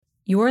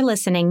You're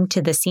listening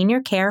to the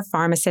Senior Care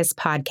Pharmacist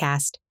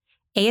podcast,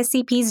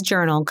 ASCP's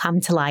Journal Come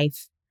to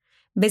Life.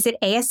 Visit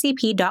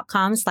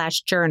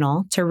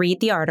ascp.com/journal to read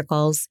the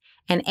articles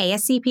and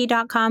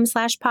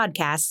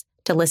ascp.com/podcasts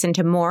to listen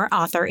to more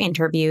author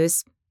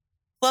interviews.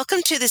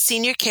 Welcome to the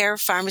Senior Care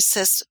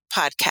Pharmacist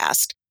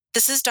podcast.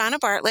 This is Donna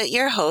Bartlett,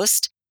 your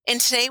host,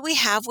 and today we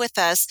have with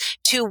us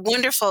two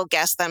wonderful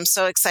guests I'm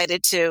so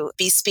excited to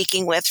be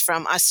speaking with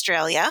from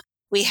Australia.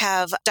 We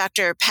have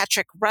Dr.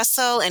 Patrick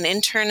Russell, an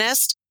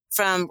internist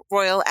from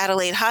Royal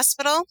Adelaide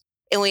Hospital,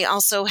 and we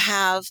also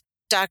have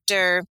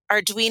Dr.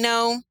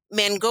 Arduino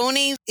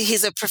Mangoni.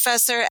 He's a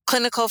professor of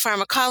clinical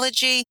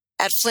pharmacology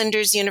at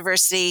Flinders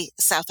University,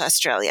 South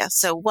Australia.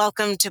 So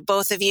welcome to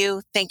both of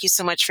you. Thank you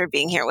so much for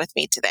being here with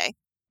me today.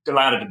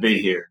 Delighted to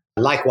be here.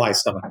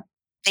 Likewise, Donna.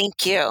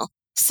 Thank you.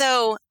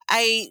 So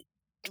I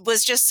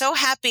was just so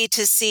happy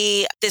to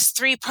see this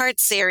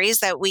 3-part series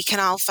that we can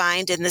all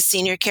find in the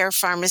Senior Care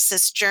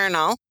Pharmacist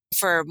Journal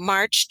for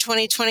March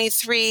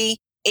 2023,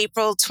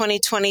 April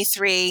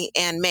 2023,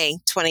 and May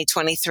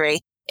 2023.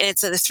 And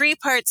it's a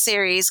 3-part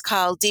series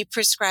called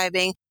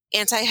Deprescribing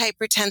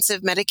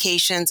Antihypertensive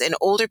Medications in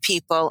Older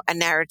People, a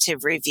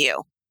Narrative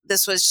Review.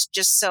 This was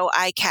just so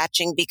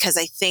eye-catching because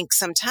I think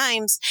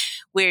sometimes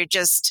we're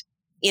just,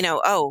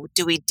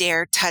 do we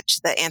dare touch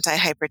the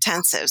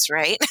antihypertensives,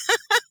 right?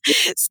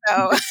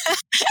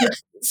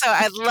 So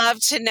I'd love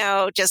to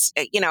know just,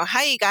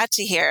 how you got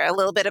to here, a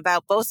little bit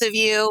about both of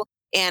you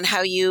and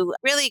how you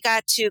really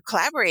got to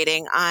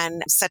collaborating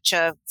on such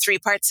a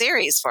 3-part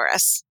series for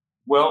us.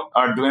 Well,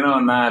 Arduino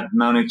and I have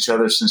known each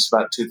other since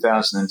about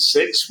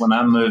 2006 when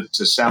I moved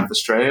to South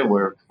Australia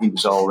where he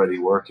was already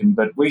working.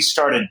 But we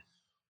started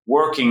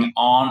working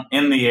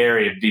in the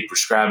area of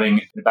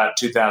deprescribing in about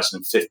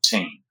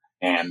 2015.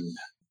 And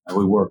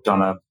we worked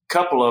on a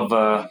couple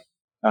of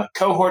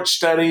cohort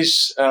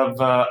studies of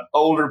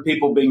older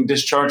people being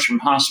discharged from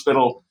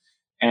hospital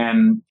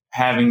and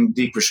having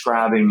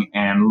deprescribing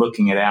and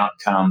looking at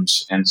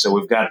outcomes. And so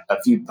we've got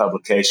a few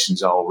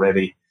publications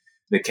already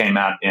that came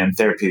out in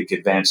Therapeutic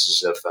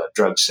Advances of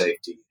Drug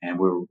Safety. And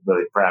we were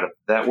really proud of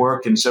that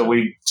work. And so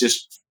we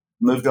just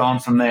moved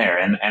on from there.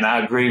 And I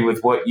agree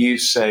with what you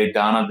say,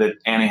 Donna,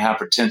 that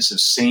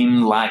antihypertensives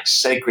seem like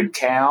sacred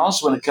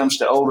cows when it comes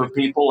to older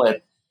people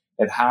at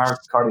higher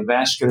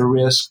cardiovascular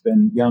risk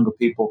than younger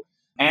people.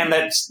 And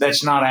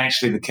that's not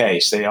actually the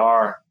case. They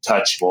are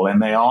touchable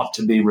and they ought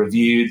to be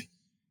reviewed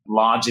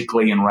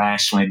logically and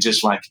rationally,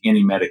 just like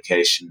any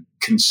medication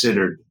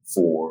considered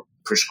for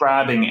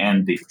prescribing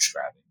and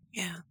deprescribing.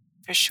 Yeah,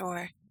 for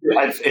sure.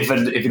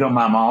 If you don't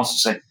mind, I'll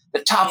also say the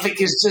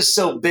topic is just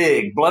so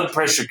big, blood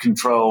pressure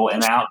control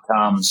and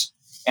outcomes.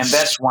 And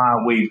that's why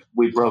we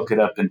broke it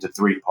up into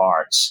 3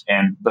 parts.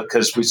 And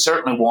because we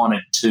certainly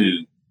wanted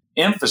to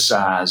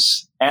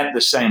emphasize at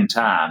the same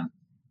time,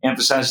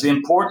 emphasize the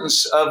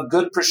importance of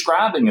good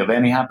prescribing of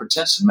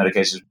antihypertensive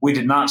medications. We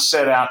did not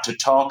set out to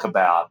talk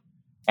about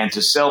and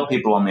to sell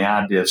people on the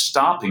idea of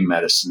stopping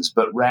medicines,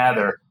 but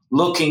rather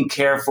looking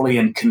carefully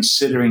and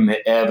considering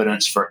the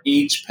evidence for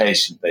each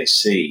patient they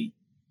see.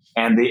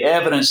 And the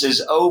evidence is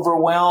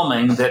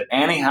overwhelming that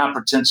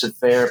antihypertensive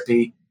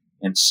therapy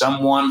in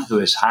someone who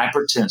is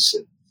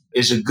hypertensive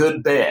is a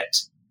good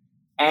bet.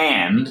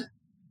 And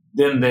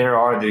then there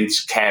are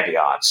these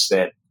caveats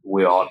that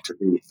we ought to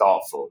be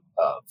thoughtful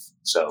of.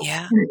 So,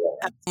 yeah.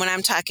 When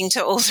I'm talking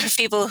to older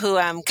people who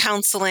I'm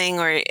counseling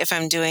or if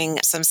I'm doing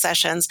some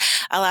sessions,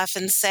 I'll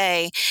often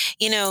say,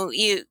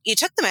 you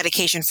took the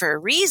medication for a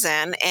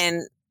reason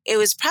and it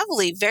was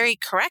probably very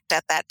correct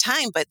at that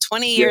time, but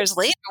 20 years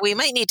later, we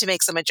might need to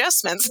make some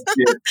adjustments.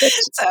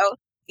 So,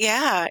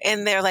 yeah.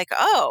 And they're like,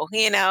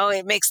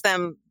 it makes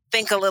them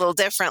think a little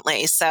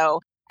differently.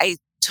 So I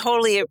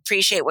totally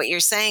appreciate what you're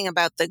saying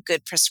about the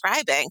good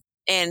prescribing.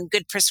 And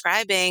good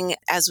prescribing,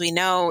 as we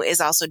know, is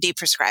also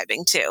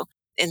deprescribing too.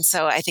 And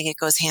so I think it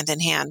goes hand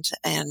in hand.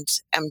 And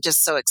I'm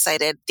just so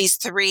excited. These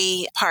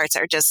 3 parts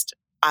are just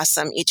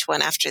awesome, each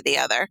one after the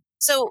other.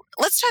 So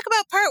let's talk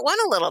about part 1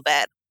 a little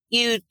bit.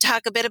 You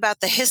talk a bit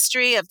about the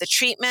history of the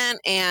treatment,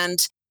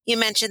 and you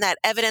mentioned that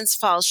evidence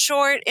falls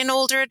short in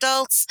older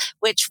adults,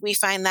 which we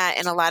find that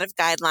in a lot of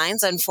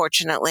guidelines,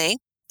 unfortunately.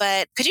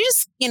 But could you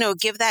just,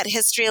 give that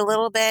history a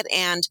little bit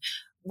and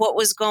what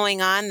was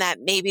going on that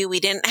maybe we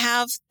didn't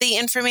have the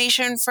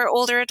information for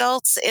older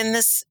adults in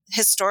this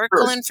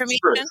historical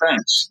information? Sure,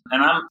 thanks.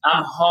 And I'm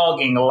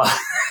hogging a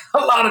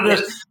lot of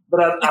this,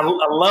 but I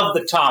love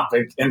the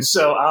topic, and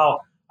so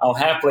I'll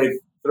happily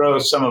throw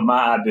some of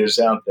my ideas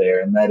out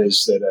there. And that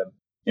is that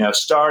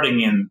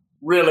starting in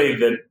really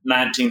the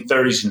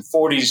 1930s and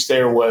 40s,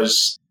 there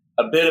was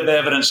a bit of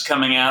evidence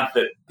coming out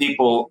that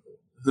people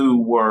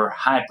who were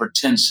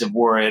hypertensive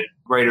were at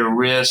greater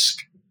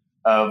risk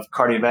of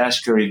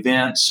cardiovascular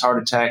events,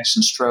 heart attacks,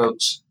 and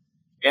strokes.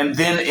 And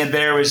then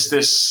there was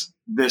this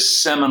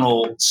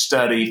seminal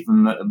study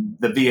from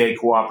the VA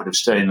cooperative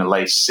study in the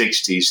late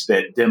 60s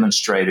that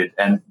demonstrated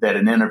that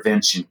an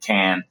intervention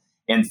can,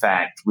 in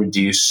fact,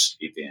 reduce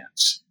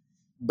events.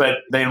 but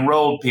they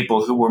enrolled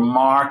people who were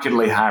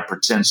markedly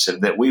hypertensive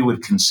that we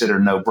would consider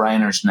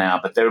no-brainers now,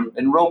 but they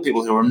enrolled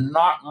people who were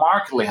not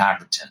markedly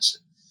hypertensive,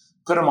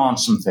 put them on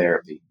some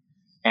therapy,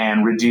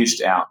 and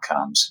reduced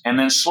outcomes. And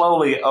then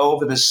slowly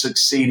over the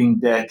succeeding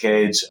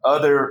decades,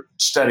 other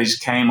studies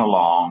came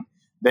along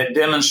that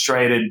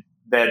demonstrated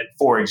that,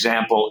 for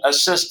example, a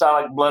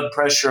systolic blood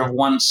pressure of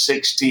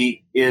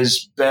 160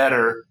 is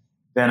better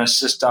than a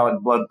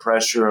systolic blood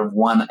pressure of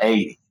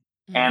 180.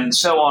 And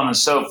so on and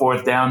so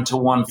forth, down to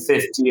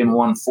 150 and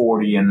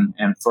 140 and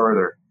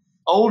further.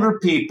 Older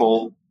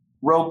people,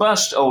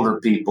 robust older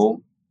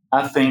people,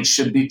 I think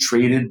should be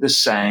treated the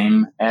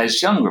same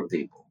as younger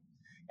people.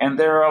 And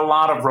there are a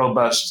lot of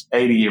robust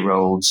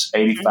 80-year-olds,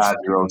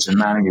 85-year-olds, and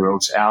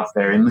 90-year-olds out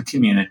there in the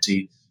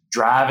community,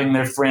 driving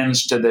their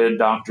friends to their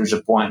doctor's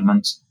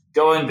appointments,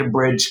 going to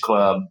Bridge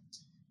Club.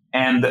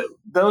 And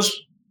those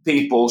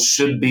people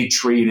should be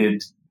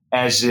treated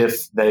as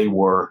if they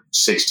were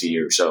 60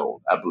 years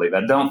old, I believe.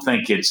 I don't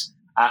think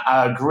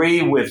I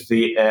agree with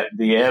the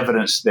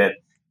evidence that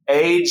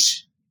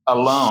age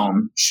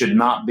alone should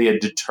not be a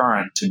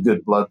deterrent to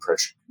good blood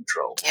pressure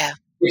control. Yeah.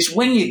 It's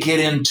when you get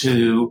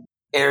into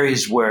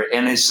areas where,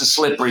 and it's a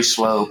slippery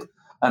slope,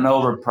 an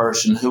older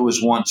person who was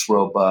once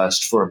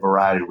robust for a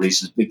variety of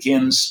reasons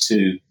begins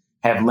to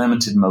have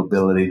limited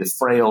mobility, the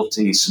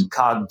frailty, some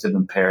cognitive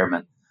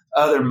impairment,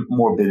 other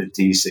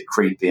morbidities that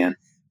creep in.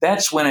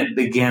 That's when it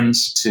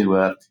begins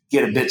to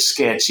get a bit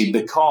sketchy,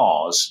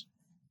 because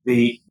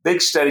the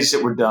big studies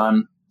that were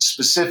done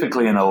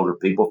specifically in older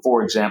people,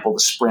 for example,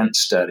 the SPRINT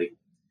study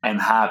and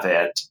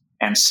HIVET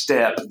and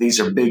STEP, these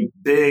are big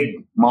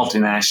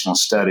multinational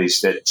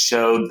studies that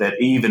showed that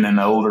even in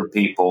older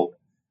people,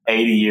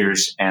 80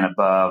 years and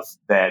above,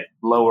 that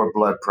lower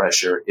blood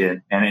pressure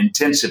and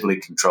intensively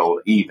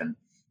controlled even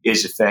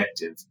is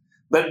effective.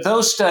 But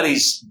those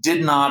studies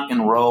did not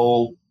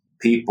enroll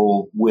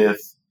people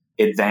with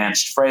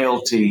advanced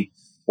frailty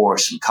or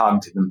some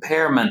cognitive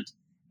impairment.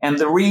 And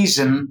the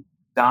reason,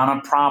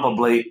 Donna,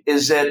 probably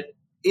is that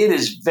it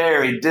is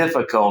very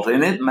difficult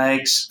and it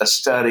makes a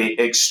study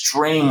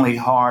extremely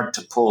hard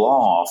to pull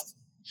off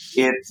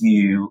if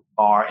you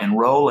are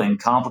enrolling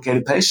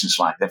complicated patients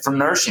like that from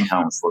nursing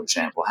homes, for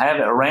example.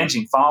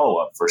 Arranging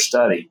follow-up for a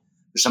study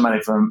for somebody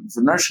from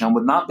nursing home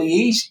would not be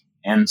easy.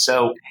 And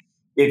so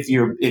if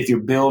you're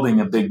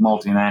building a big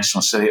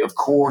multinational study, of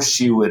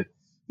course you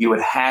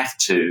would have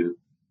to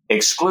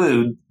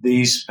exclude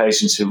these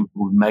patients who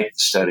would make the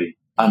study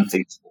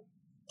unfeasible.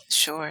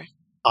 Sure.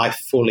 I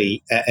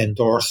fully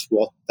endorse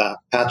what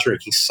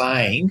Patrick is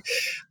saying.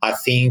 I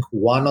think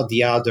one of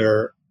the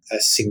other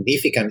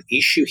significant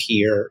issue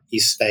here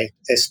is that,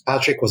 as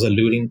Patrick was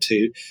alluding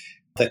to,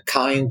 the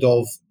kind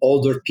of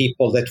older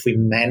people that we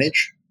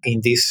manage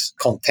in this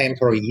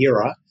contemporary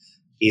era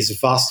is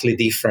vastly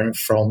different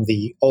from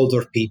the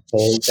older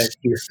people that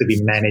used to be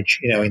managed,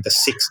 in the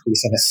 60s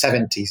and the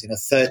 70s,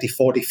 30,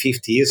 40,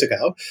 50 years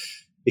ago,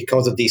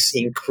 because of this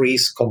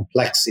increased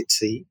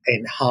complexity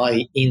and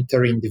high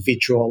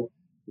inter-individual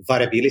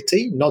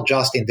variability, not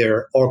just in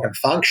their organ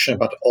function,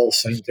 but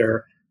also in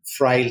their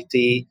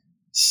frailty,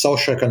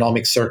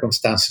 socioeconomic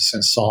circumstances,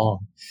 and so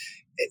on.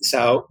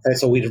 So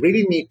we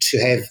really need to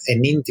have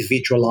an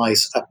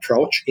individualized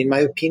approach, in my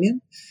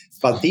opinion.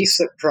 But this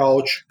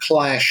approach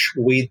clash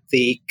with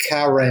the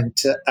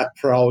current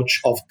approach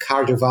of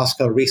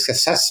cardiovascular risk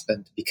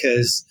assessment,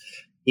 because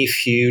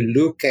if you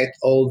look at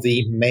all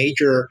the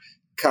major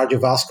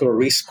cardiovascular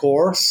risk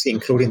scores,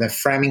 including the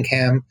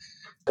Framingham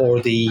or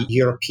the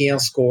European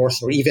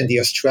scores or even the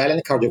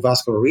Australian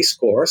cardiovascular risk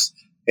scores,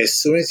 as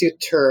soon as you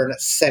turn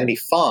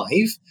 75,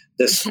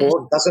 the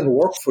score doesn't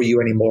work for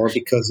you anymore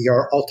because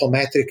you're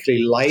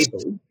automatically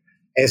labeled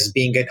as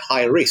being at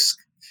high risk.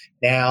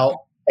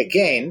 Now,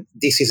 again,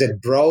 this is a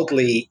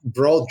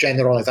broad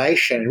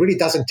generalization. It really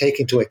doesn't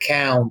take into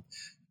account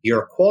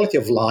your quality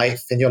of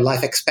life and your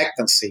life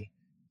expectancy.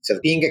 So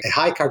being at a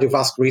high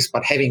cardiovascular risk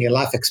but having a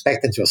life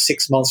expectancy of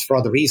 6 months for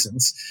other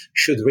reasons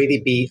should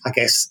really be, I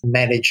guess,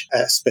 managed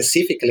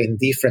specifically and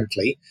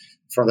differently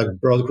from the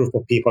broad group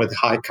of people at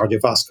high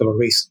cardiovascular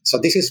risk. So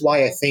this is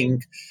why I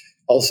think,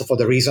 also for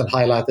the reason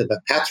highlighted by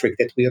Patrick,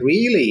 that we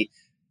really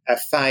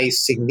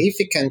face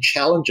significant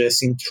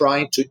challenges in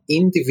trying to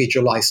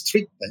individualize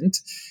treatment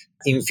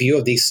in view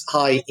of this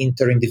high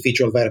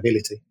inter-individual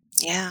variability.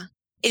 Yeah.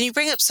 And you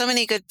bring up so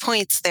many good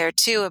points there,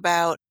 too,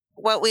 about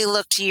what we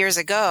looked years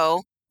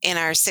ago in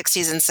our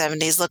 60s and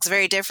 70s looks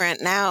very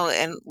different now.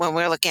 And when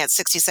we're looking at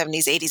 60s,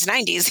 70s, 80s,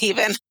 90s,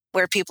 even,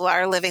 where people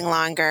are living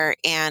longer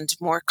and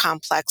more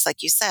complex,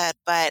 like you said,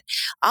 but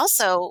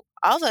also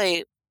all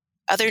the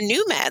other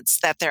new meds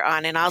that they're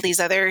on and all these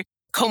other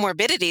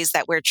comorbidities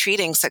that we're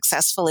treating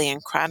successfully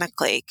and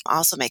chronically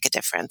also make a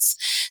difference.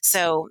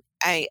 So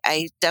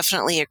I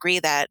definitely agree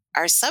that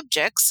our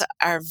subjects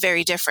are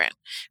very different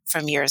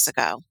from years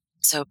ago.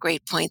 So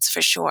great points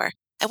for sure.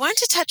 I wanted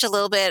to touch a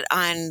little bit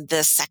on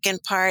the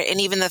second part and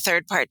even the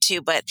third part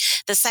too, but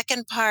the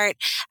second part,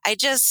 I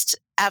just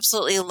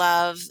absolutely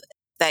love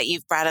that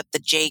you've brought up the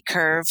J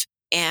curve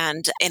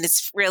And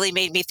it's really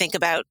made me think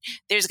about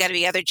there's got to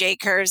be other J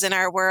curves in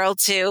our world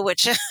too,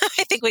 which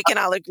I think we can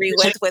all agree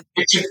with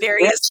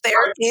various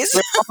therapies.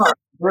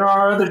 There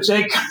are other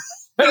J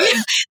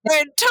curves. There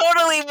are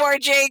totally more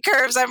J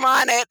curves. I'm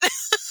on it.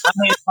 I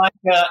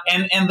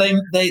mean, and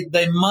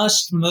they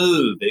must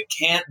move. It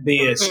can't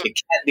be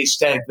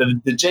static.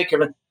 The J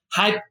curve.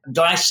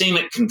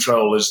 Glycemic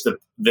control is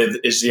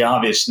the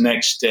obvious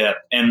next step,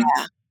 and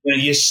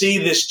you see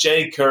this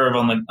J curve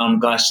on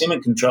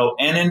glycemic control,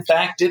 and in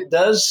fact, it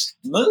does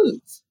move.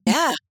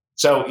 Yeah.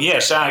 So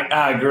yes,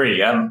 I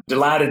agree. I'm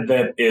delighted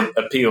that it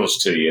appeals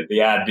to you.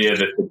 The idea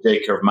that the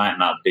J curve might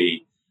not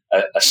be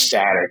a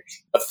static,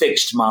 a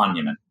fixed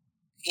monument.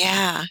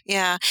 Yeah,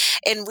 yeah,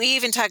 and we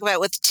even talk about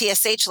with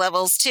TSH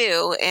levels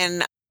too,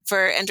 and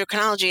for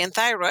endocrinology and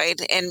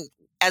thyroid, and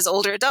as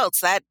older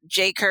adults, that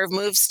J curve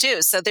moves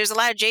too. So there's a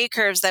lot of J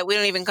curves that we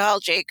don't even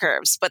call J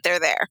curves, but they're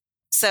there.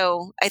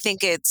 So I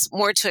think it's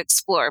more to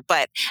explore.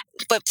 But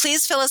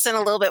please fill us in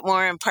a little bit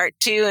more in part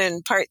 2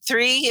 and part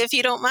 3, if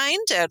you don't mind.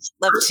 I'd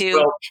love to.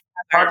 Well,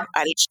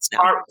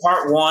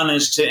 part 1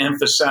 is to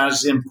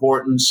emphasize the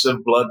importance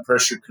of blood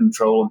pressure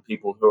control in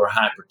people who are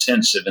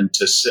hypertensive, and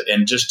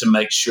just to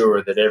make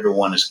sure that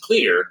everyone is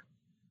clear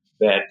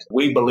that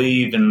we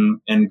believe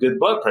in good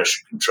blood pressure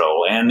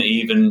control and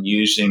even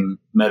using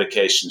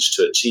medications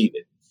to achieve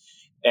it.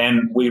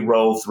 And we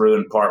roll through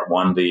in part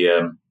 1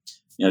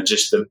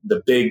 just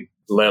the big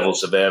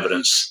levels of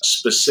evidence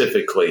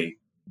specifically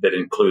that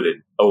included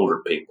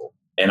older people.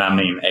 And I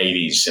mean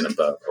 80s and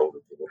above older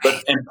people.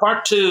 But in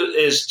part 2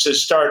 is to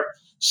start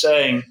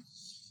saying,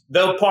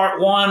 though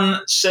part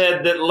 1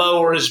 said that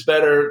lower is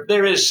better,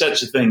 there is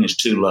such a thing as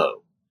too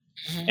low.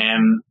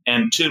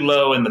 And too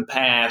low in the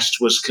past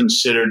was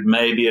considered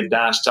maybe a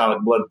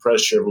diastolic blood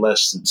pressure of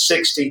less than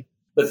 60,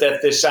 but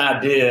that this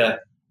idea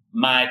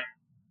might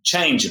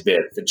change a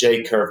bit. The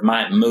J curve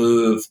might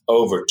move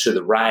over to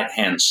the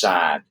right-hand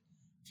side.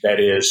 That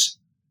is,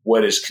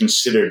 what is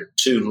considered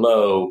too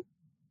low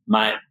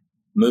might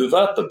move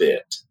up a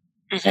bit.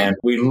 Mm-hmm. And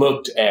we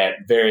looked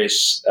at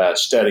various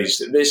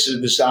studies. This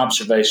is this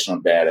observational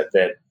data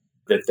that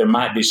there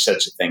might be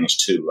such a thing as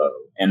too low,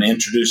 and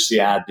introduce the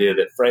idea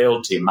that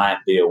frailty might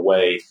be a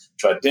way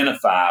to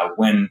identify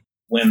when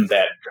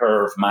that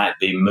curve might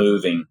be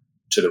moving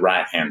to the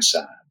right-hand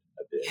side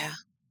a bit.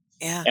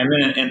 Yeah. And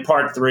then in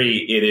part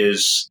 3, it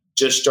is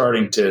just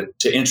starting to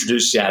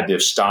introduce the idea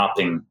of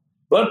stopping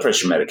blood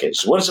pressure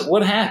medications.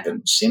 What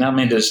happens?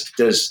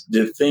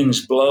 Do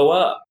things blow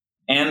up?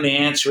 And the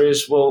answer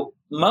is, well,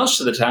 most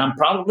of the time,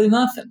 probably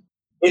nothing.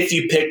 If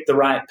you pick the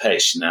right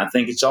patient. I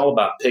think it's all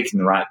about picking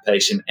the right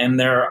patient. And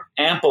there are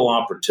ample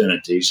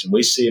opportunities, and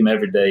we see them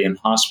every day in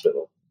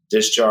hospital,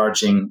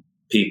 discharging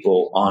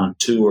people on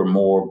 2 or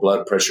more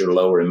blood pressure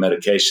lowering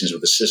medications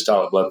with a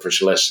systolic blood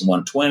pressure less than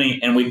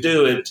 120. And we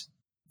do it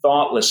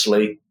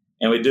thoughtlessly,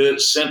 and we do it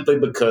simply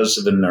because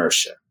of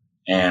inertia.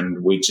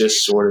 And we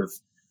just sort of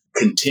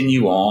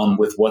continue on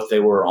with what they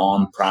were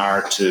on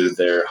prior to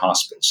their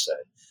hospital stay.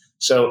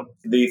 So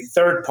the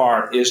third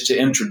part is to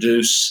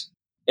introduce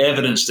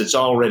evidence that's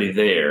already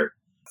there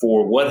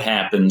for what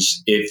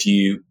happens if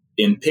you,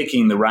 in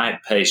picking the right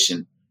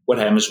patient, what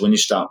happens when you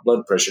stop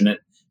blood pressure. And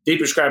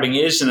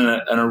deprescribing isn't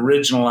an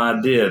original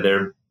idea.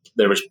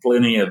 There was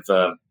plenty of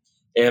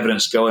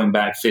evidence going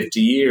back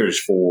 50 years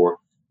for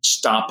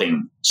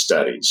stopping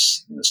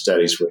studies,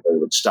 studies where they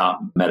would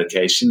stop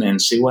medication and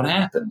see what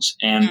happens.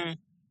 And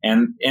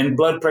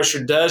blood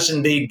pressure does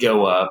indeed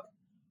go up.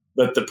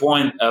 But the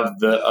point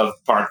of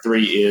part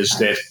 3 is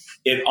that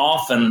it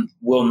often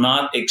will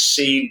not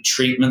exceed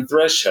treatment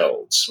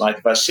thresholds. Like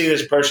if I see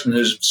this person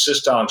whose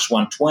systolic's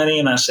 120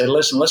 and I say,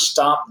 listen, let's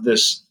stop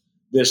this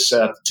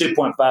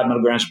 2.5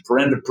 milligrams of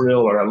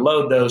perindopril or a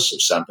low dose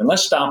of something.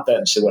 Let's stop that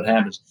and see what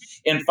happens.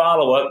 In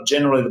follow-up,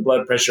 generally the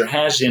blood pressure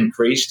has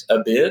increased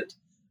a bit,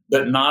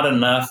 but not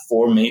enough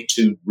for me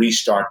to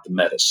restart the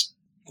medicine.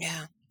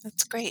 Yeah,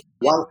 that's great.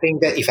 One thing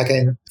that, if I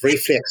can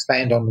briefly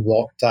expand on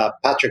what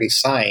Patrick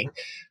is saying,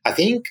 I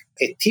think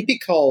a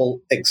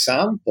typical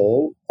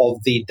example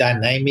of the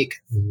dynamic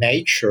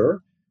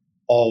nature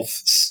of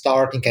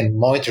starting and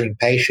monitoring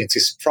patients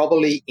is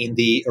probably in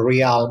the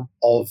realm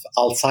of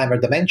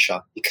Alzheimer's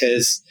dementia,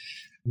 because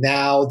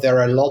now there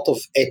are a lot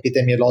of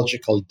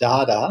epidemiological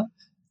data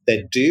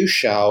that do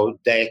show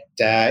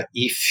that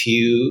if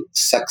you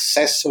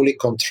successfully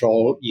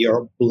control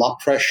your blood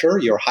pressure,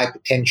 your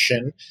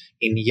hypertension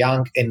in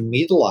young and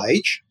middle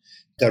age,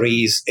 there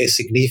is a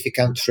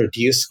significant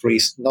reduced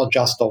risk, not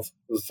just of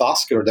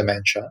vascular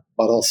dementia,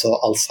 but also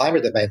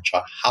Alzheimer's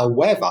dementia.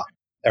 However,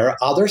 there are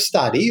other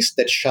studies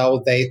that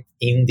show that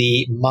in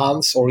the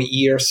months or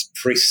years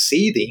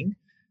preceding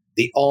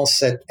the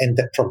onset and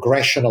the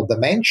progression of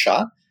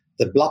dementia,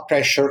 the blood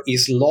pressure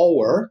is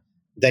lower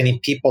than in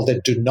people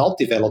that do not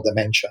develop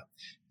dementia.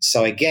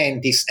 So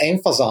again, this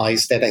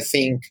emphasizes that I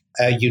think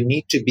you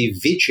need to be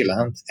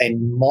vigilant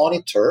and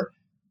monitor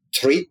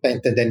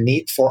treatment and the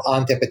need for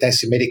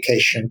antihypertensive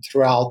medication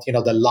throughout,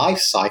 the life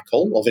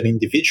cycle of an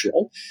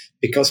individual,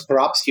 because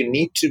perhaps you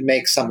need to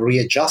make some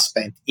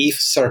readjustment if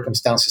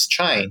circumstances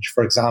change.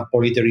 For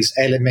example, if there is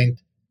element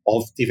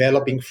of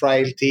developing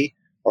frailty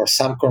or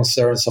some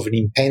concerns of an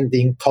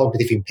impending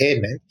cognitive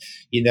impairment,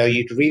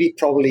 you'd really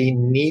probably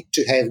need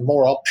to have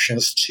more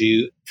options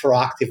to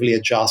proactively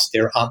adjust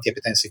their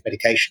antihypertensive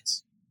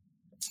medications.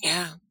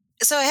 Yeah.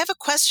 So I have a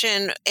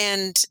question,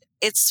 and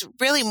it's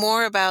really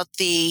more about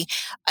the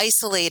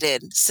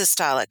isolated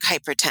systolic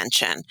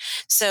hypertension.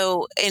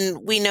 So, and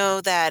we know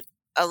that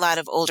a lot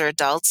of older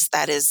adults,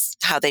 that is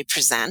how they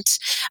present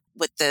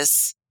with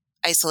this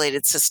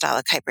isolated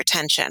systolic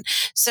hypertension.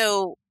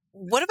 So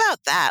what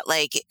about that?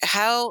 Like,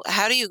 how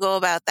do you go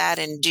about that?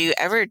 And do you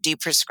ever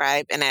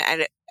deprescribe? And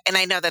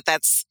I know that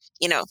that's,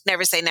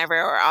 never say never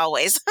or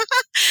always,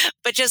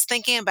 but just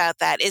thinking about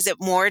that, is it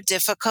more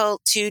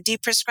difficult to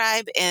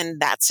deprescribe in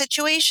that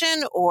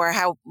situation, or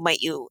how might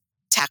you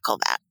tackle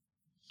that?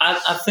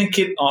 I think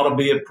it ought to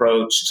be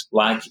approached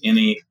like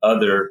any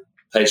other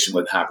patient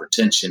with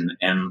hypertension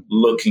and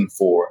looking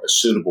for a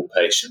suitable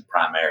patient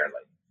primarily.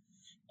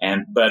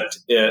 But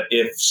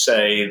if,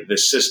 say, the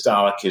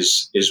systolic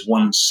is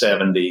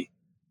 170,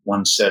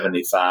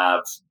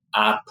 175,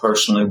 I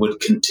personally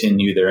would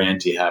continue their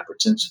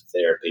antihypertensive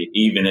therapy,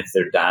 even if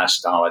their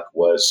diastolic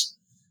was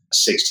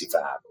 65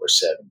 or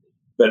 70.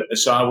 But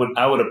so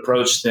I would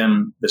approach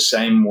them the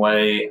same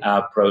way I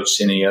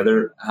approach any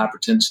other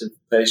hypertensive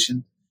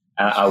patient.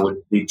 I would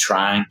be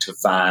trying to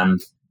find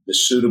the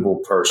suitable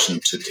person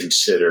to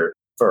consider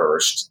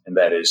first, and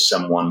that is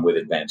someone with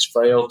advanced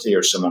frailty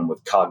or someone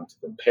with cognitive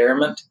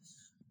impairment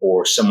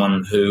or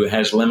someone who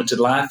has limited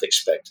life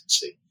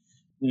expectancy.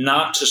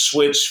 Not to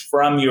switch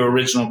from your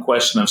original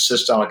question of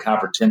systolic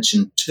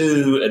hypertension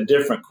to a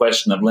different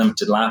question of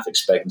limited life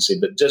expectancy,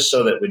 but just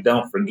so that we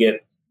don't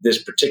forget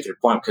this particular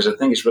point, because I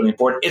think it's really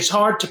important. It's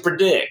hard to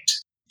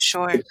predict.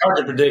 Sure. It's hard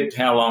to predict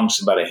how long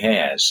somebody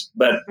has.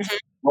 But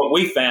what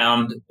we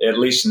found, at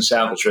least in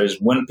South Australia, is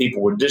when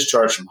people were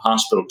discharged from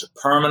hospital to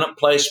permanent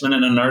placement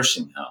in a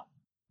nursing home,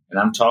 and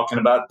I'm talking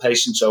about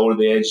patients over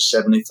the age of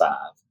 75,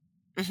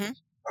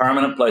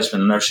 permanent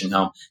placement in a nursing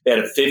home, they had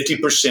a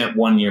 50%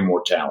 one-year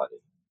mortality.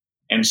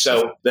 And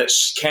so that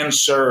can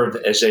serve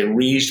as a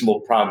reasonable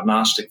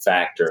prognostic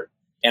factor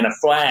and a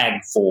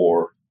flag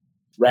for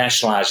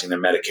rationalizing their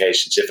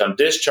medications. If I'm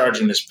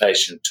discharging this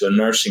patient to a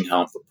nursing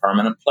home for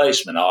permanent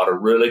placement, I ought to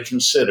really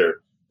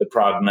consider the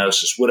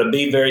prognosis. Would I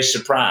be very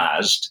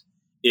surprised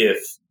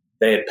if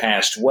they had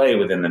passed away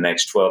within the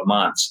next 12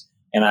 months?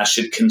 And I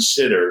should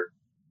consider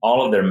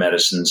all of their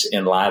medicines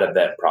in light of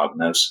that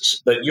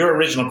prognosis. But your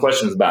original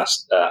question was about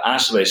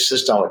isolated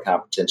systolic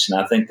hypertension.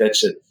 I think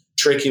that's a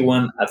tricky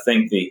one. I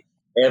think the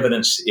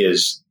evidence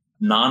is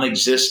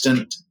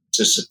non-existent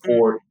to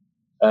support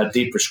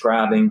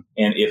deprescribing,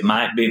 and it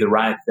might be the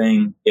right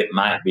thing, it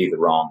might be the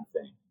wrong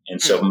thing.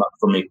 And so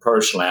for me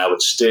personally, I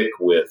would stick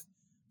with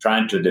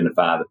trying to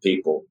identify the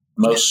people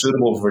most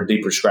suitable for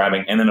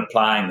deprescribing and then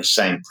applying the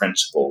same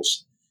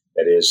principles.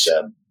 That is,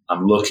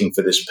 I'm looking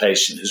for this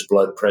patient whose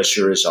blood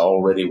pressure is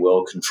already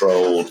well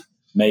controlled,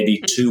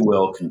 maybe too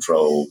well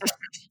controlled,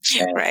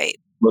 and right.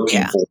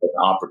 looking for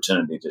an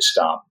opportunity to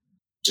stop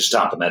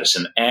the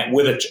medicine, and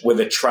with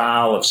a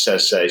trial of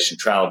cessation,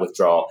 trial of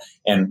withdrawal,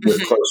 and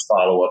with close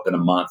follow-up in a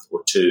month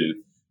or two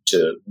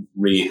to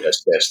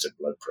reassess their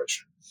blood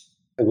pressure.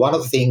 One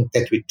of the things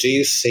that we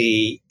do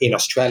see in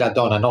Australia,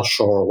 Don, I'm not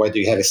sure whether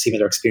you have a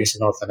similar experience in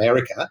North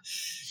America,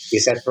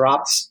 is that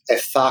perhaps a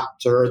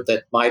factor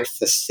that might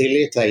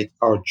facilitate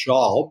our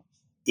job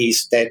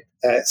is that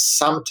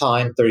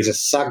sometimes there is a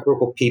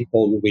subgroup of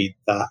people with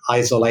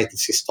isolated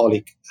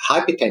systolic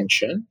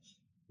hypertension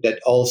that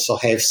also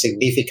have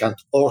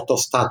significant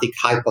orthostatic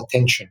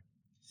hypotension.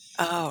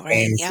 Oh,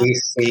 right. And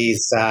this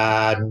is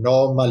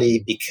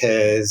normally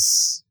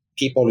because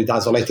people with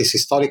isolated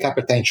systolic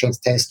hypertension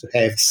tends to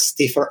have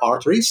stiffer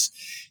arteries.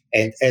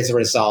 And as a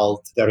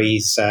result, there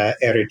is a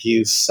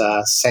reduced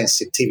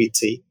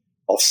sensitivity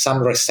of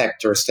some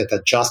receptors that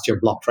adjust your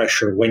blood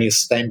pressure when you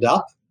stand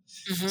up.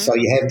 So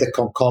you have the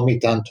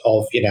concomitant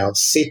of,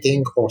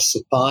 sitting or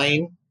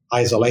supine,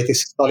 isolated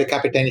systolic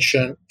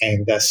hypertension,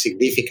 and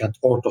significant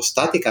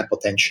orthostatic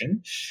hypotension.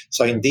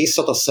 So in these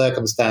sort of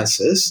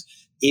circumstances,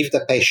 if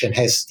the patient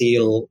has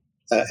still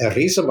a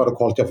reasonable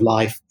quality of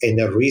life and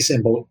a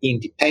reasonable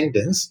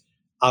independence,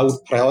 I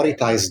would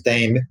prioritize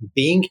them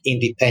being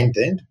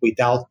independent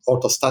without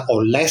orthostatic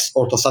or less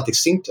orthostatic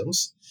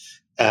symptoms,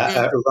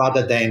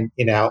 rather than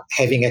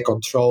having a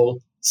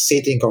controlled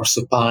sitting or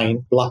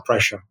supine blood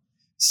pressure.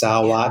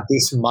 So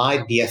this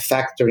might be a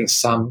factor in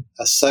some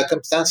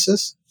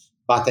circumstances,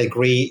 but I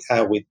agree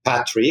with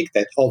Patrick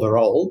that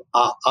overall,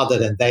 other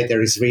than that,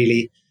 there is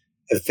really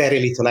very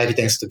little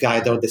evidence to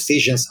guide our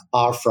decisions,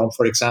 apart from,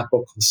 for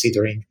example,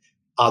 considering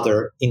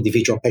other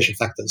individual patient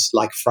factors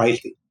like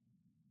frailty.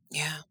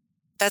 Yeah,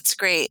 that's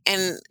great.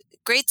 And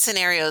great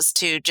scenarios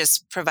to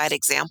just provide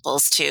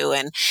examples to,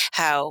 and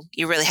how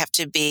you really have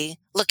to be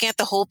looking at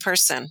the whole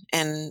person.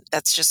 And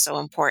that's just so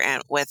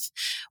important with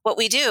what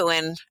we do.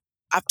 And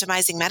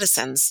optimizing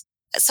medicines.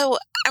 So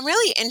I'm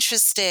really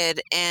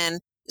interested in,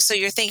 so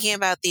you're thinking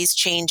about these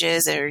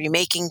changes, or you're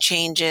making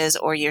changes,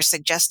 or you're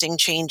suggesting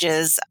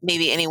changes,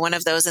 maybe any one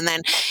of those. And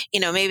then,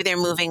 maybe they're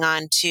moving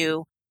on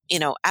to,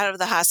 out of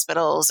the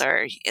hospitals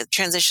or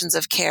transitions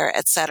of care,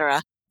 et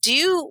cetera. Do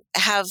you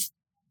have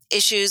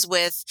issues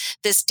with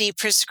this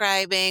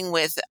deprescribing,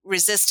 with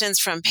resistance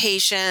from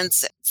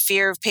patients,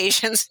 fear of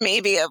patients,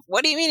 maybe of,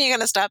 what do you mean you're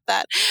going to stop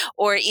that?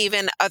 Or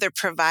even other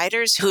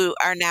providers who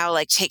are now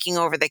like taking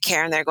over the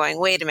care and they're going,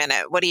 wait a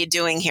minute, what are you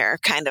doing here,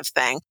 kind of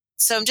thing.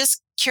 So I'm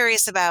just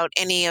curious about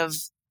any of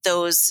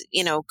those,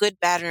 good,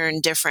 bad, or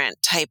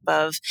indifferent type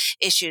of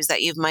issues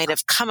that you might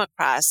have come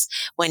across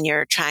when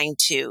you're trying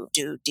to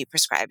do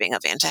deprescribing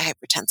of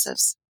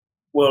antihypertensives.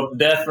 Well,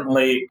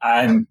 definitely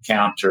I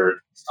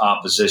encounter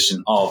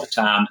opposition all the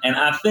time. And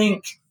I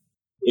think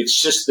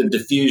it's just the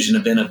diffusion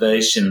of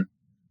innovation,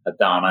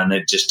 Donna, and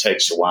it just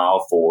takes a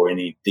while for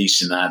any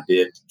decent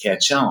idea to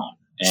catch on.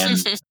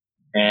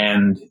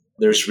 And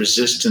there's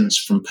resistance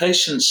from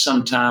patients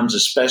sometimes,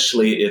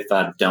 especially if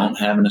I don't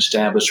have an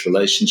established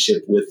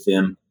relationship with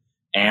them.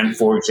 And,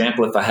 for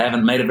example, if I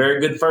haven't made a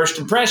very good first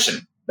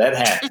impression, that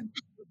happens.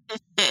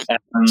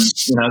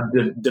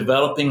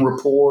 Developing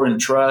rapport and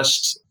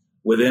trust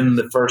within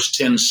the first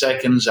 10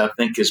 seconds, I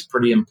think, is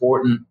pretty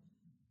important.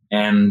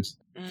 And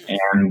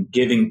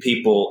giving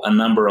people a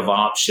number of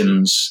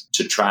options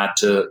to try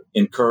to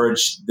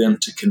encourage them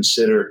to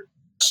consider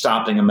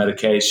stopping a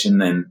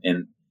medication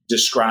and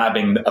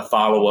describing a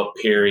follow-up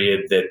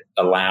period that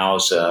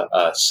allows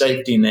a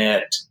safety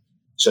net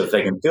so that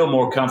they can feel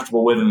more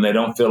comfortable with them. They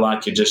don't feel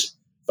like you're just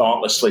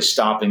thoughtlessly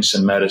stopping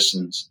some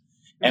medicines.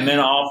 And then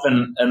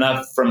often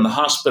enough from the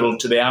hospital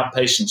to the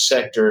outpatient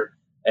sector,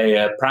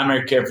 a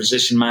primary care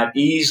physician might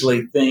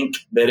easily think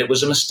that it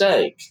was a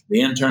mistake.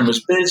 The intern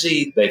was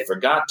busy, they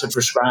forgot to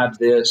prescribe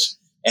this,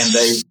 and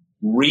they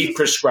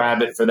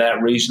re-prescribe it for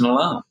that reason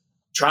alone.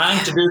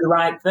 Trying to do the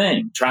right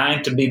thing,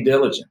 trying to be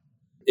diligent.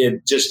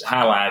 It just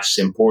highlights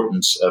the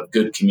importance of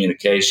good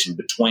communication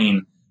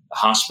between the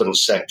hospital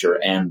sector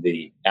and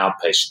the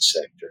outpatient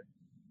sector.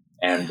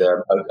 And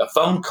a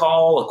phone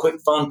call, a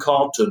quick phone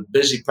call to a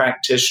busy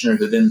practitioner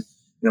who then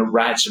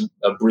writes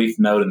a brief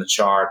note in the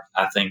chart,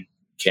 I think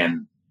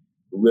can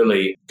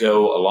really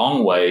go a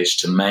long ways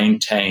to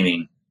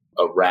maintaining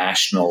a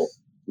rational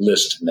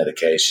list of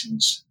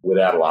medications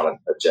without a lot of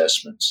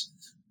adjustments.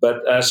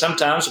 But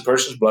sometimes a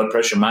person's blood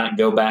pressure might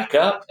go back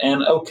up,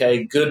 and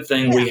okay, good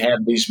thing we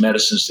have these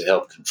medicines to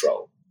help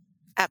control.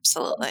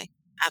 Absolutely.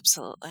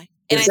 Absolutely.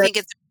 And I think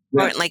it's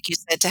important, like you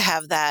said, to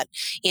have that,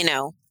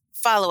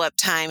 follow-up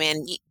time.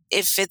 And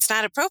if it's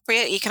not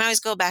appropriate, you can always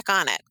go back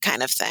on it,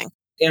 kind of thing.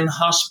 In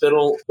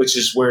hospital, which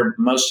is where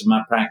most of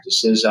my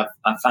practice is, I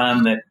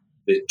find that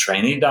the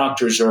trainee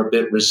doctors are a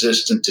bit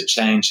resistant to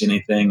change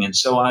anything. And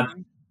so I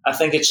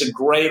think it's a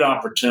great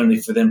opportunity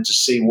for them to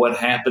see what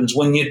happens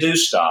when you do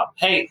stop.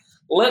 Hey,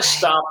 let's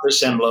stop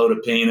this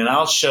amlodipine, and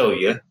I'll show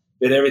you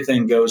that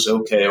everything goes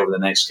okay over the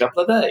next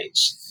couple of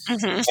days.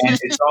 And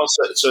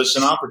it's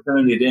an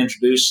opportunity to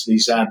introduce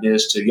these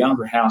ideas to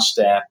younger house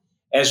staff,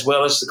 as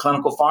well as the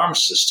clinical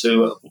pharmacists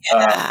who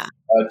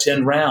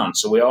attend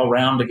rounds. So we all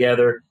round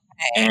together.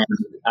 And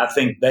I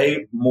think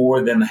they,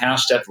 more than the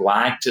house staff,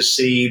 like to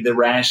see the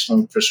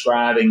rational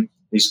prescribing,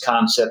 these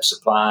concepts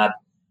applied,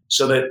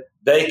 so that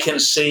they can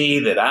see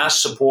that I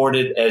support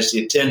it as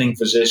the attending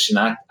physician.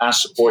 I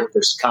support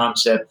this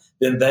concept.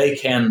 Then they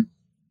can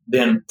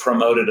then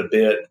promote it a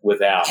bit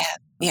without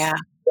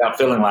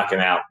feeling like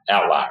an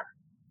outlier.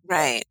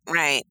 Right.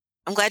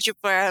 I'm glad you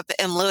brought up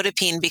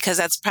amlodipine, because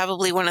that's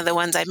probably one of the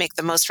ones I make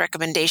the most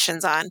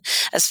recommendations on,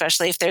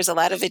 especially if there's a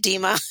lot of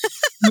edema.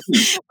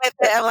 With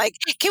it, I'm like,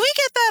 can we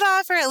get that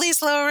off or at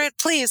least lower it,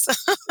 please?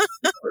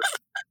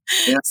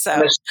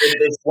 So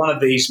it's one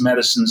of these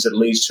medicines that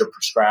leads to a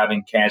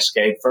prescribing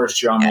cascade. First,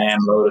 you're on the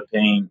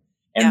amlodipine,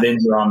 and then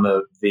you're on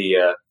the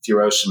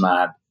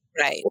furosemide,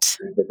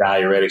 the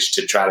diuretics,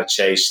 to try to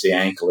chase the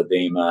ankle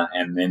edema,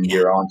 and then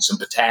you're on some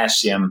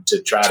potassium to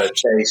try to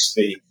chase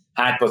the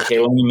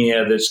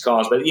hypokalemia that's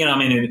caused. But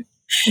when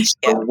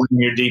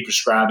you're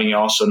deprescribing, you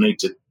also need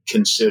to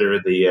consider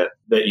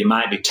that you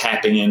might be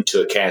tapping into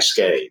a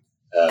cascade.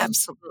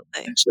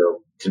 Absolutely. And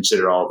so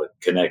consider all the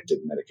connected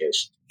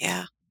medications.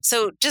 Yeah.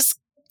 So just,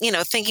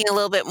 thinking a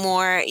little bit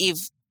more,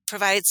 you've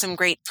provided some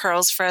great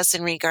pearls for us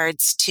in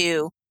regards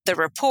to the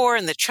rapport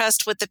and the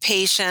trust with the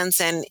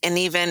patients, and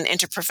even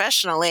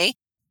interprofessionally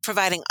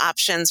providing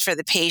options for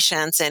the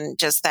patients, and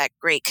just that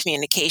great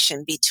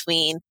communication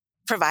between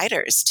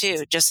providers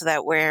too, just so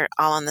that we're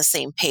all on the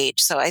same page.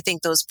 So I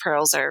think those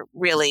pearls are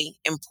really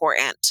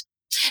important.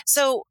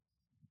 So,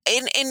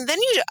 and then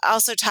you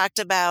also talked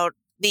about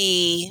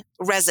the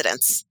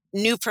residents,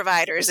 new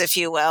providers, if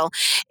you will,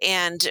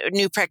 and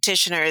new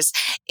practitioners.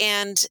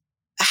 And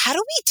how do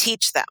we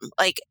teach them?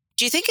 Like,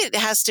 do you think it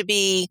has to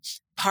be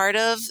part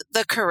of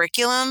the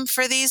curriculum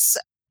for these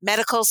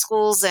medical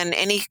schools and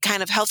any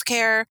kind of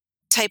healthcare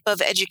type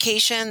of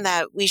education,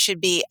 that we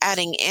should be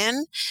adding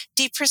in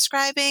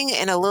deprescribing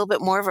in a little bit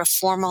more of a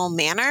formal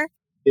manner?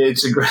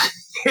 It's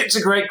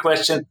a great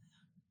question.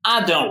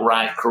 I don't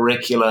write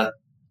curricula,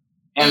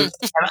 and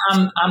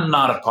I'm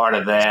not a part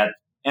of that.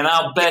 And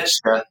I'll bet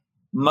you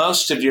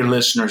most of your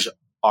listeners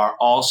are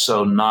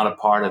also not a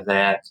part of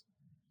that.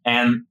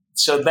 And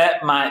so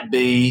that might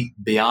be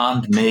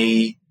beyond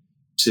me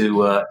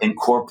to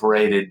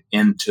incorporate it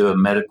into a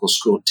medical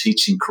school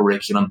teaching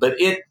curriculum. But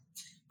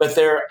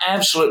there are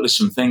absolutely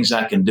some things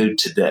I can do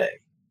today.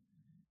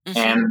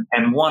 Mm-hmm.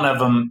 And one of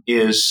them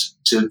is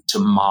to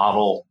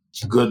model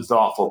good,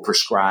 thoughtful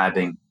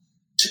prescribing,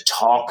 to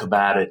talk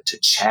about it, to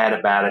chat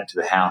about it to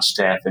the house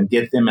staff, and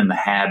get them in the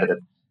habit of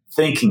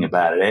thinking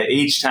about it.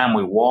 Each time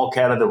we walk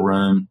out of the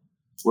room,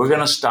 we're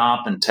going to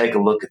stop and take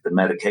a look at the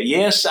medication.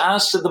 Yes, I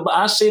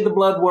see the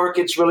blood work.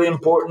 It's really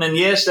important. And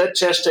yes, that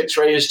chest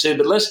x-ray is too.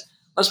 But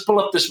let's pull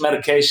up this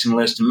medication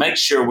list and make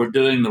sure we're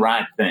doing the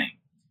right thing.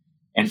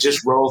 And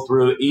just roll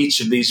through each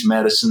of these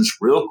medicines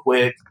real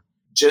quick.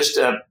 Just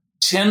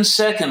 10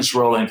 seconds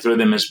rolling through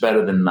them is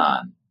better than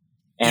none.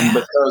 And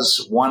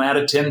because 1 out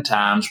of 10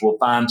 times we'll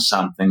find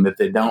something that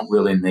they don't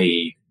really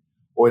need,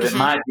 or that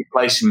might be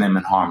placing them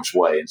in harm's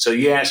way. And so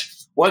you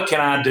ask, what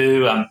can I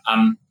do?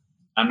 I'm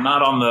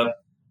not on the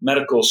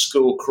medical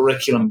school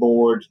curriculum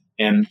board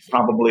and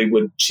probably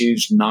would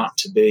choose not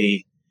to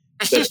be.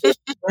 But there's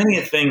plenty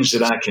of things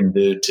that I can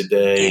do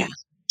today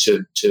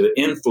to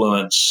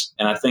influence.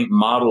 And I think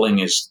modeling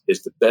is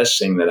the best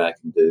thing that I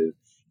can do.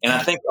 And I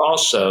think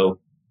also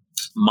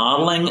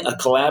modeling a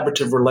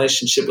collaborative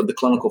relationship with the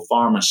clinical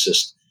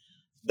pharmacist.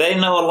 They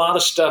know a lot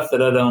of stuff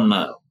that I don't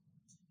know.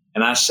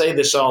 And I say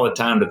this all the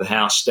time to the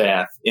house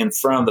staff in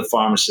front of the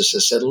pharmacist. I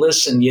said,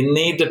 listen, you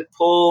need to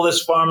pull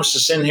this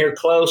pharmacist in here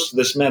close to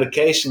this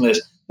medication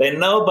list. They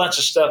know a bunch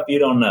of stuff you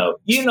don't know.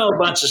 You know a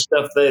bunch of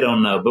stuff they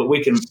don't know, but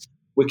we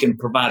can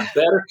provide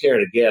better care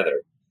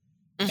together.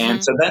 Mm-hmm.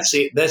 And so that's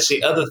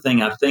the other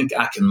thing I think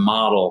I can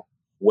model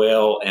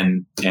well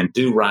and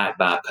do right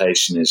by a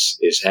patient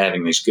is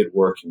having these good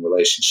working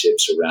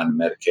relationships around the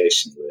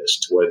medication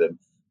list, where the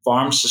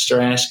pharmacists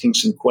are asking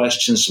some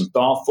questions, some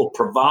thoughtful,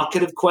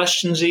 provocative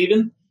questions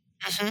even,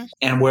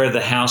 and where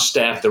the house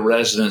staff, the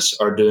residents,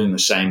 are doing the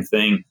same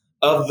thing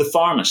of the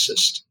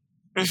pharmacist.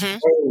 Do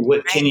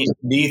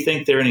you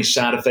think there are any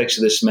side effects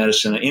of this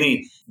medicine,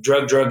 any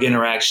drug-drug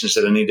interactions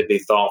that I need to be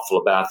thoughtful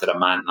about that I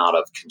might not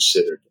have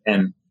considered?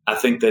 And I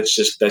think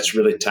that's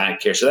really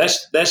tight care. So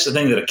that's the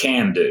thing that I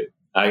can do.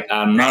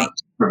 I'm not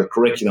for the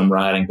curriculum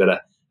writing,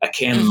 but I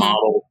can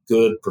model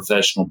good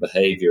professional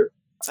behavior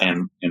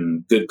and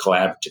good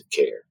collaborative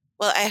care.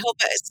 Well, I hope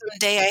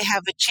someday I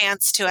have a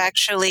chance to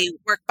actually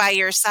work by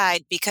your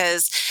side,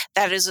 because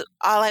that is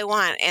all I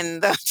want.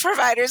 And the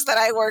providers that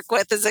I work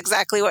with is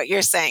exactly what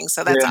you're saying.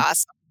 So that's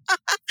awesome.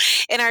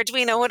 And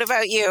Arduino, what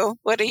about you?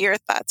 What are your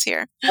thoughts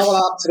here?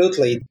 Well,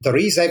 absolutely. There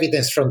is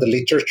evidence from the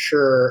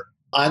literature.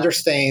 I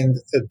understand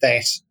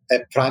that a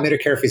primary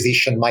care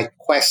physician might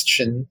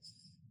question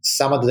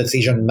some of the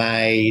decision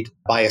made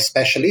by a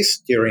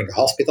specialist during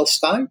hospital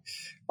stay.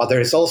 But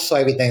there is also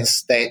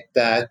evidence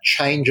that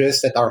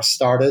changes that are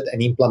started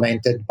and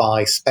implemented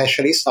by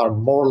specialists are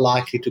more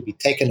likely to be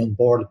taken on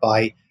board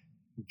by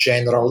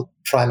general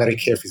primary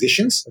care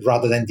physicians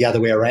rather than the other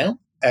way around.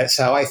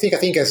 So I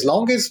think as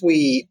long as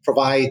we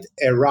provide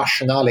a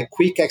rationale, a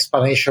quick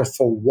explanation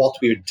for what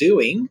we're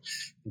doing,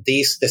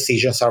 these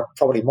decisions are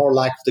probably more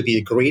likely to be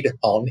agreed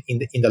upon in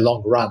the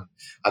long run.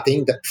 I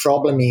think the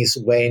problem is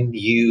when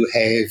you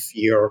have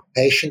your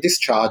patient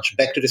discharged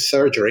back to the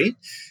surgery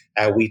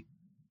with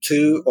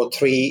 2 or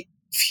 3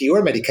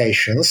 fewer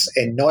medications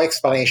and no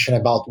explanation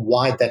about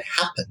why that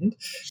happened.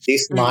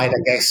 This might,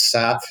 I guess,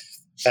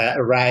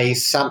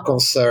 raise some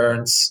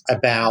concerns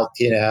about,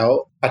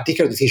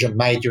 particular decision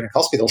made during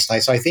hospital stay.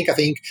 So I think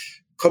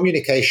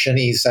communication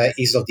is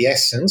of the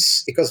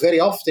essence, because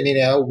very often,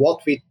 what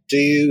we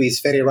do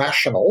is very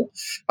rational,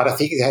 but I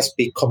think it has to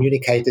be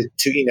communicated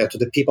to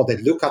the people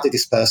that look after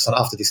this person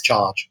after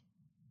discharge.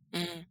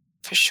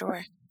 For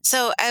sure.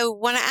 So I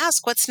want to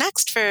ask, what's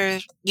next for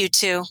you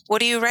two?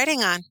 What are you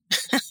writing on?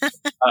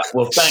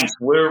 Well, thanks.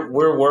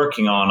 We're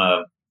working on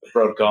a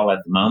protocol at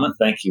the moment.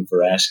 Thank you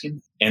for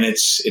asking. And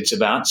it's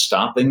about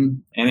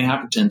stopping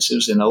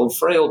antihypertensives in old,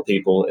 frail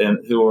people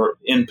who are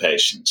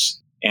inpatients.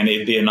 And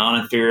it'd be a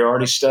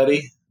non-inferiority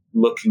study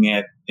looking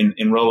at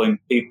enrolling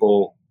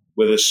people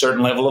with a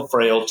certain level of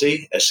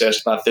frailty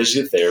assessed by a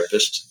physical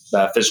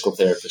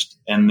therapist.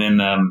 And then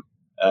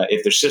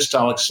if their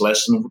systolic is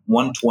less than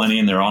 120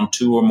 and they're on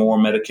 2 or more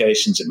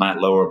medications, it might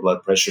lower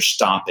blood pressure,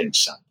 stopping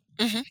some.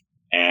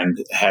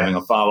 And having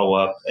a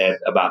follow-up at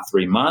about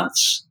 3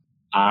 months,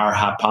 our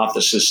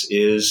hypothesis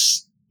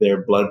is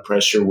their blood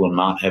pressure will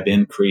not have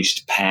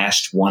increased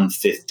past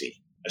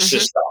 150, a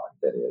systolic,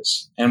 that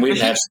is. And we'd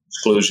have some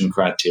exclusion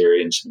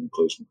criteria and some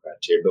inclusion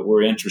criteria, but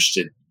we're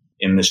interested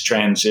in this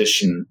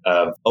transition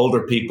of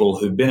older people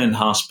who've been in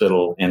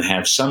hospital and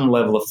have some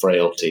level of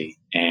frailty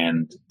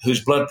and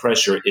whose blood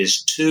pressure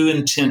is too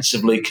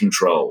intensively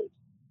controlled.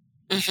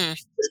 We're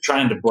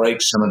trying to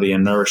break some of the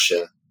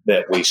inertia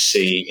that we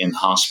see in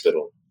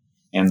hospital.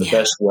 And the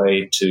best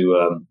way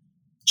to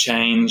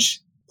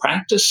change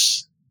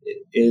practice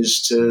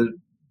is to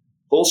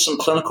pull some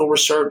clinical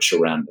research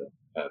around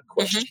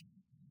question.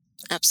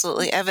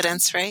 Absolutely.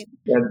 Evidence, right?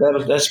 Yeah,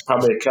 that's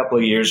probably a couple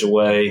of years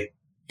away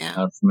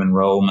from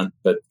enrollment,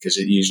 but because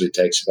it usually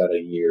takes about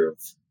a year of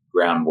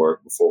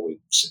groundwork before we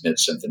submit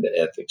something to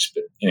ethics.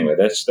 But anyway,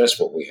 that's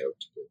what we hope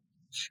to do.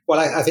 Well,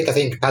 I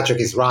think Patrick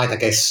is right. I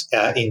guess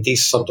in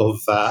these sort of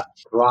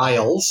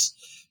trials,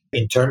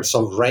 in terms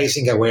of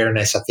raising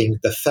awareness, I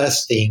think the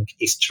first thing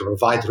is to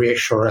provide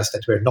reassurance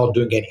that we're not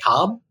doing any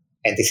harm.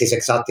 And this is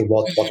exactly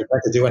what we're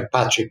trying to do. And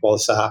Patrick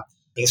was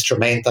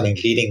instrumental in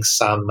leading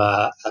some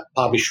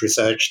published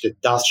research that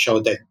does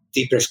show that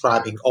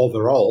deprescribing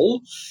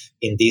overall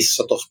in this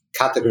sort of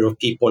category of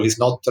people is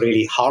not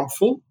really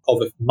harmful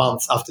over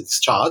months after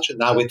discharge. And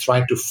now we're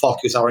trying to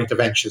focus our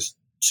interventions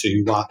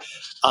to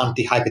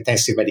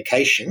antihypertensive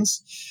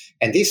medications.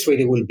 And this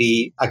really will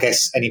be, I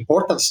guess, an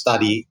important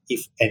study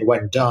if and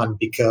when done,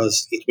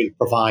 because it will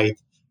provide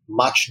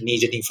much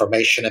needed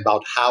information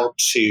about how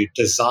to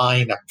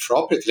design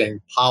appropriately and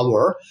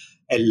empower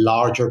a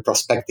larger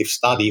prospective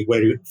study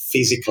where you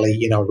physically,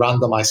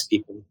 randomize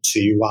people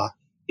to,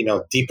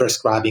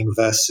 deprescribing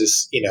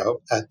versus,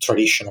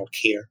 traditional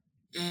care.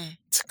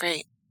 It's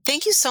great.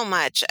 Thank you so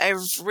much.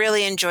 I've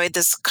really enjoyed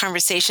this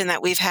conversation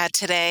that we've had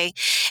today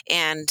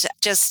and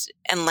just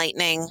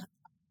enlightening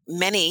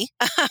many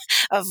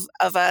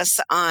of us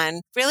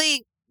on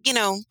really,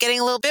 getting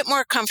a little bit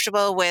more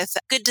comfortable with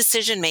good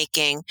decision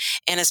making,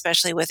 and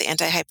especially with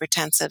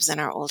antihypertensives in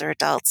our older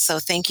adults. So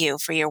thank you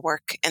for your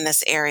work in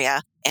this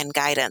area and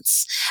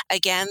guidance.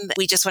 Again,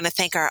 we just want to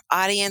thank our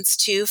audience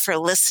too for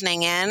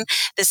listening in.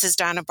 This is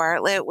Donna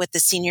Bartlett with the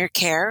Senior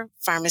Care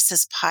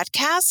Pharmacist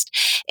podcast.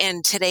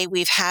 And today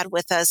we've had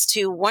with us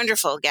two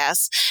wonderful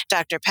guests,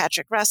 Dr.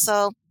 Patrick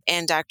Russell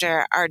and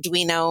Dr.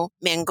 Arduino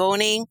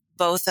Mangoni,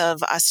 both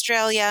of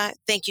Australia.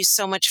 Thank you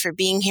so much for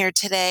being here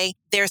today.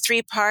 Their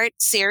 3-part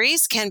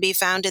series can be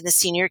found in the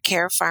Senior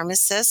Care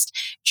Pharmacist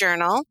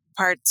Journal,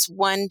 parts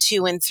 1,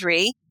 2, and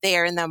 3. They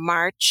are in the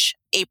March,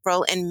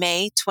 April, and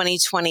May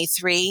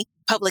 2023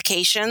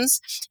 publications.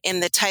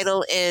 And the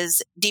title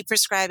is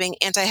Deprescribing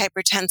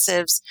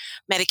Antihypertensives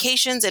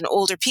Medications in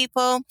Older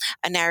People,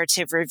 a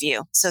Narrative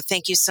Review. So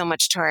thank you so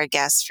much to our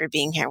guests for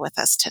being here with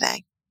us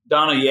today.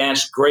 Donna, you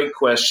asked great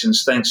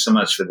questions. Thanks so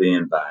much for the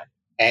invite.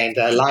 And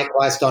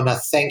likewise, Donna,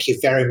 thank you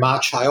very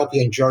much. I hope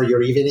you enjoy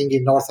your evening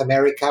in North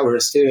America. We're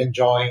still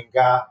enjoying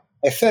a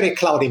very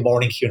cloudy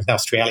morning here in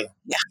Australia.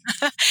 Yeah,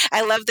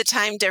 I love the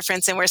time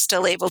difference, and we're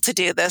still able to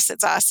do this.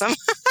 It's awesome.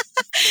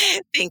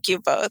 Thank you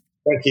both.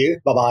 Thank you.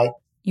 Bye-bye.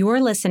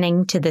 You're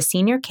listening to the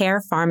Senior Care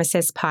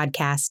Pharmacist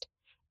podcast,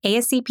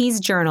 ASCP's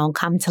Journal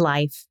Come to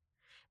Life.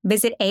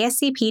 Visit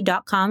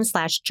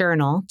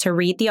ascp.com/journal to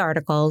read the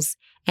articles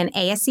and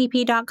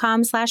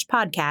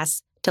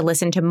ascp.com/podcasts to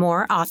listen to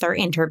more author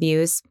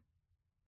interviews.